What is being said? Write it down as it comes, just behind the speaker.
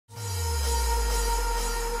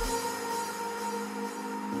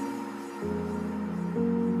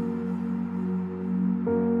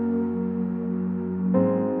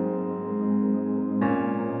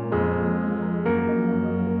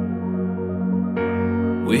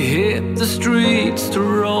We hit the streets to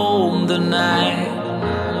roam the night.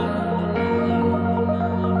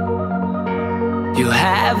 You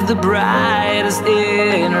have the brightest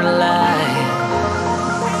inner light,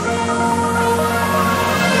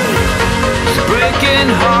 breaking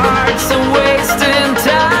hearts and wasting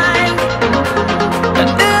time, and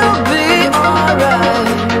it'll be alright.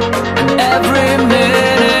 And every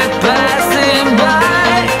minute passing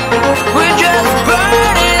by, we're just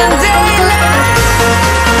burning daylight.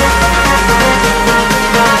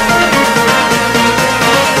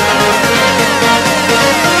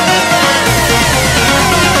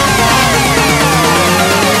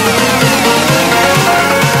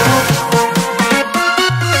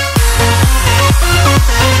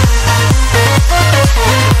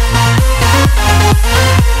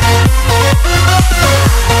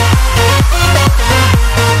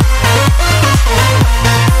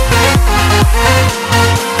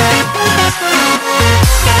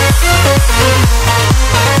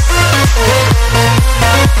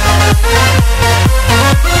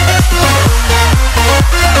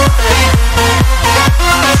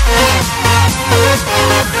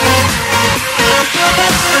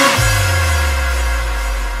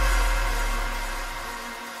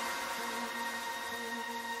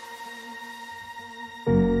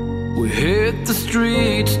 We hit the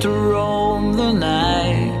streets to roam the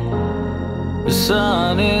night. The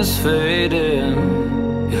sun is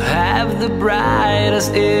fading. You have the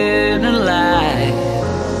brightest inner light.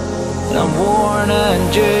 And I'm worn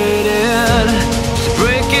and jaded, just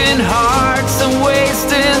breaking hearts and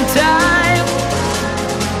wasting time.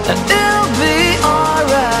 And